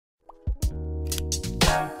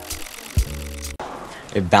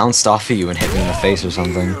It bounced off of you and hit me in the face or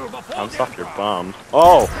something. Bounced off your bum.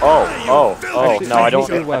 Oh, oh, oh, oh. Actually, No, I use don't.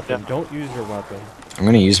 your weapon. Don't use your weapon. I'm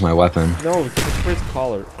gonna use my weapon. No, because it creates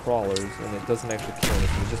crawlers, and it doesn't actually kill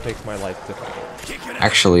anything. It just makes my life difficult.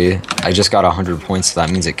 Actually, I just got 100 points, so that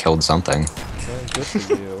means it killed something. Well, good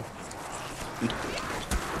for you.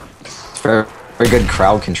 Very, very good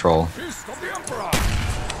crowd control.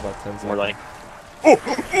 About 10 More like.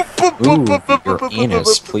 Ooh, your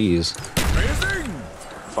anus, please.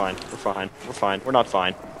 Fine. We're fine. We're fine. We're not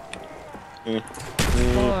fine.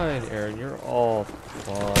 Fine, Aaron. You're all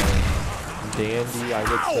fine. Dandy, I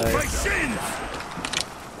would say.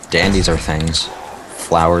 Dandies are things.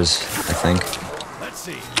 Flowers, I think. Let's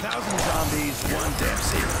see. 1,000 zombies, 1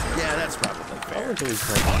 Dempsey. Yeah, that's probably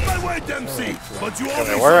fair. On my way, Dempsey. But you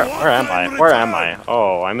Okay, where am I? Where am I?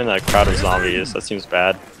 Oh, I'm in a crowd of zombies. That seems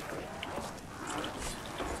bad.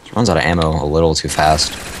 Runs out of ammo a little too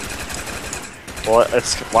fast. Well,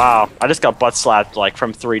 wow. I just got butt slapped like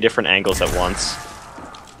from 3 different angles at once.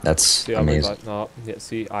 That's see, amazing. No, yeah,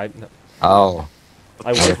 see, no. Oh.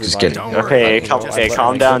 I Yeah, was just reviving get- you, Okay, but, calm- you know, okay, I let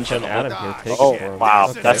calm my down, good friend gentlemen. Adam here take Oh, it for him. wow.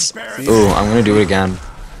 Okay. That's. Ooh, I'm gonna do it again.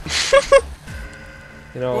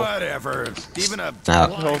 You know, Whatever. Even a Nah.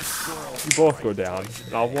 you both go down,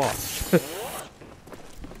 and I'll watch.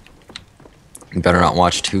 You better not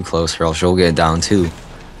watch too close or else you'll get down too.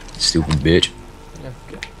 Stupid bitch.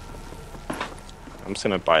 Okay. I'm just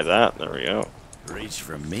gonna buy that. There we go. reach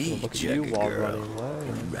for me, Look at you Jugger while girl. running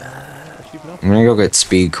away. Achieve nothing. I'm gonna go get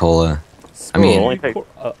speed cola. I mean, only take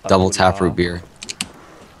double tap root beer.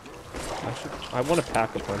 I want to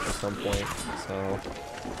pack a punch at some point, so...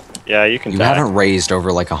 Yeah, you can. You die. haven't raised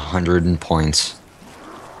over like 100 points.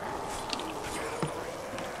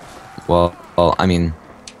 Well, I mean,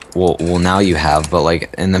 well, now you have, but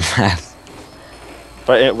like in the past.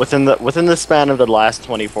 But within the span of the last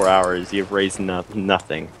 24 hours, you've raised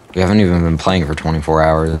nothing. We haven't even been playing for 24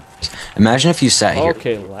 hours. Imagine if you sat here.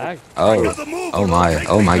 Okay, lag. Oh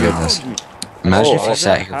my goodness. Imagine if you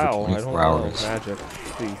sat here How? for I don't 24 know. hours. Magic,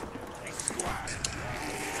 please.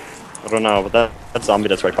 I don't know, but that zombie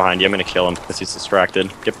that's right behind you, I'm gonna kill him because he's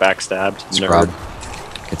distracted. Get backstabbed. Scrub.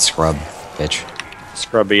 Nerd. Get scrub, bitch.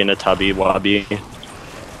 Scrubby and a tubby wobby.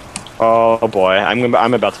 Oh boy,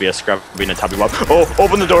 I'm about to be a scrubby and a tubby wob. Oh,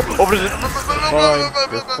 open the door! Open it! Fine.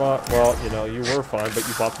 You're fine. Well, you know, you were fine, but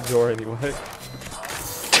you popped the door anyway.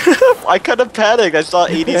 I kind of panicked. I saw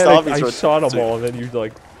 80 zombies. I shot them all, and then you,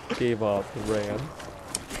 like, gave up and ran.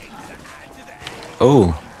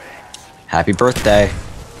 Oh, happy birthday.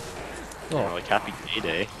 Oh, like happy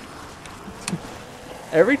day.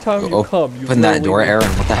 Every time you Oh, come, you open that literally door, make Aaron.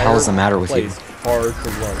 What the hell is the matter with you? place hard to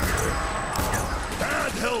run.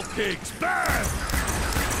 Bad health cakes, bad.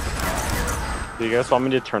 Do you guys want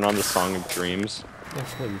me to turn on the Song of Dreams? Yeah,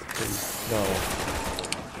 please. No.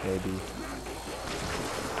 Maybe.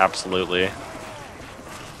 Absolutely.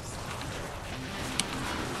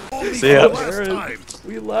 See ya. Aaron,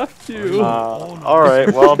 we left you.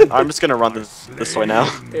 Alright, well, I'm just gonna run this way now.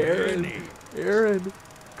 Aaron,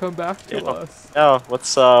 come back to us. Yeah,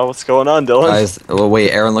 what's going on, Dylan? Guys, oh,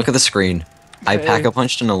 wait, Aaron, look at the screen. I Hey.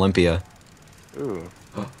 pack-a-punched an Olympia. Ooh.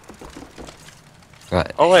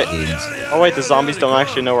 Got Oh wait. AIDS. Oh wait, the zombies don't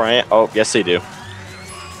actually know where I am. Oh, yes they do.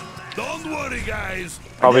 Don't worry, guys.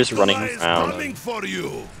 Probably just running Nikolai is around. coming for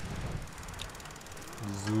you.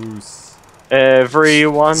 Zeus.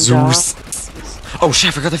 Everyone. Zeus. Oh shit,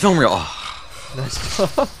 I forgot the film reel. Oh. Nice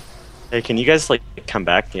job. Hey, can you guys like come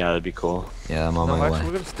back? Yeah, that'd be cool. Yeah, I'm on No, my actually, way.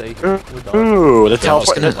 we're gonna stay here. We're done. Ooh, the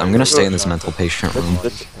Yeah, I'm gonna stay in teleporter. this mental patient room. The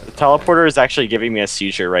teleporter is actually giving me a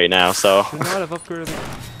seizure right now. So. Should not have upgraded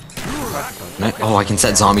the... Oh, I can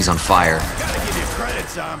set zombies on fire. Gotta give you credit,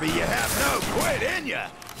 zombie. You have no quit in ya.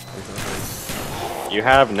 You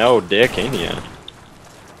have no dick in you.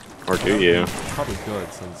 Or do you? Probably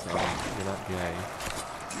good, since you're not gay.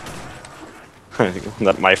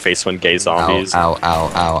 That my face when gay Ow, zombies. ow,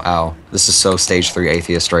 ow, ow, ow. This is so stage 3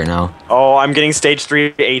 atheist right now. Oh, I'm getting stage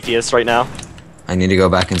 3 atheist right now. I need to go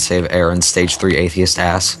back and save Aaron's stage 3 atheist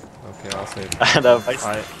ass. Okay, I'll save And,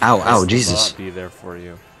 Ow, I will Jesus. not be there for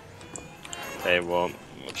you. Hey, well,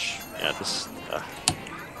 yeah, just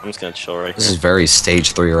I'm just gonna chill right This here. is very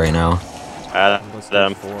stage 3 right now.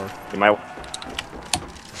 Adam, you might.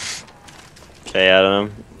 Okay,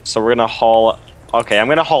 Adam. So we're gonna haul. Okay, I'm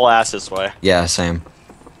gonna haul ass this way. Yeah, same.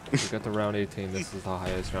 We got to round 18. This is the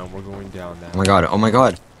highest round. We're going down now. Oh my god, oh my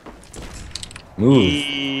god. Move.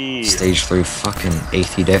 Eee. Stage 3 fucking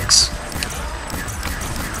athe dicks.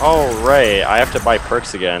 Oh right, I have to buy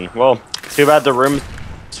perks again. Well, too bad the room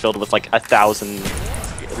is filled with like 1,000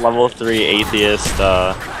 level 3 atheist.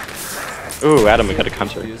 Ooh, Adam, we could have come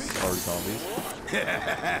to. These are zombies.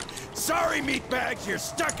 Sorry, meatbags, you're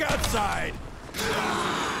stuck outside.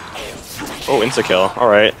 Oh, insta-kill.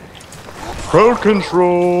 Alright. Crowd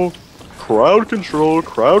control. Crowd control.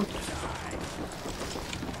 Crowd.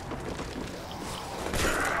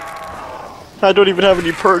 I don't even have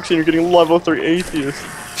any perks and you're getting level 3 atheist.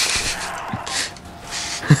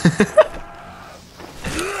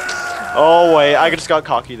 Oh wait, I just got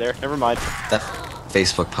cocky there. Never mind. That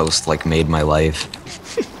Facebook post like made my life.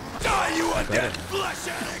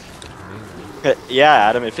 Yeah,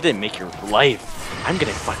 Adam, if it didn't make your life, I'm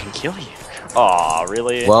gonna fucking kill you. Aw,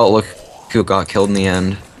 really? Well, look who got killed in the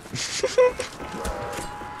end.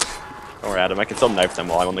 Don't worry, Adam, I can still knife them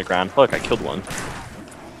while I'm on the ground. Look, I killed one.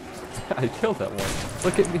 I killed that one.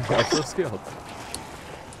 Look at me, I first killed.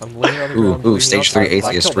 I'm laying on the ground. Ooh, stage 3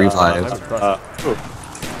 atheist revive. Ooh.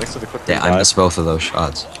 Next to the quick Yeah, I revive. missed both of those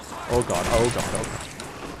shots. Oh god, oh god, oh god.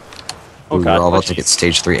 Oh Ooh, god, we're all about jeez. to get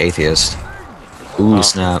stage 3 atheist. Ooh,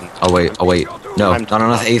 snap. Oh wait, oh wait. No, I'm- not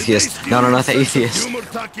enough atheist. Not enough atheist.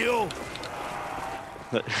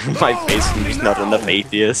 My face is not enough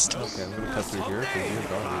atheist. Okay, I'm gonna cut through here because you're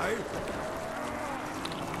zombies.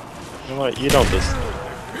 You know what? You don't just.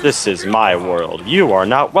 This is my world. You are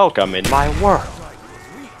not welcome in my world.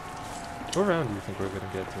 What round do you think we're gonna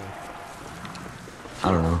get to?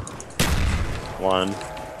 I don't know. One.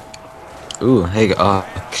 Ooh, hey,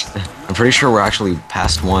 I'm pretty sure we're actually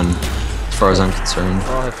past 1, as far as I'm concerned.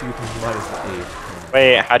 Oh, if you can minus 8.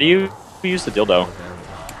 Wait, how do you use the dildo?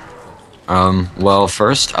 Well,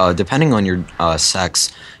 first, depending on your,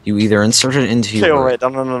 sex, you either insert it into Okay, your... wait,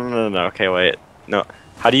 no. Okay, wait. No.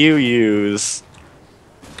 How do you use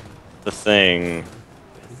the thing?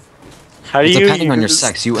 How do you Depending on your use-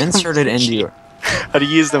 sex, you insert it into your... How do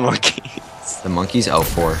you use the monkey? The monkeys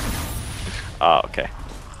L4. Oh, okay.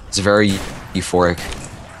 It's very euphoric.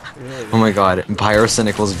 Oh my god, in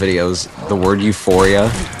Pyrocynical's videos, the word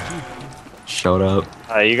euphoria showed up.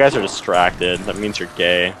 You guys are distracted. That means you're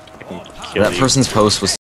gay. I can kill That you. person's post was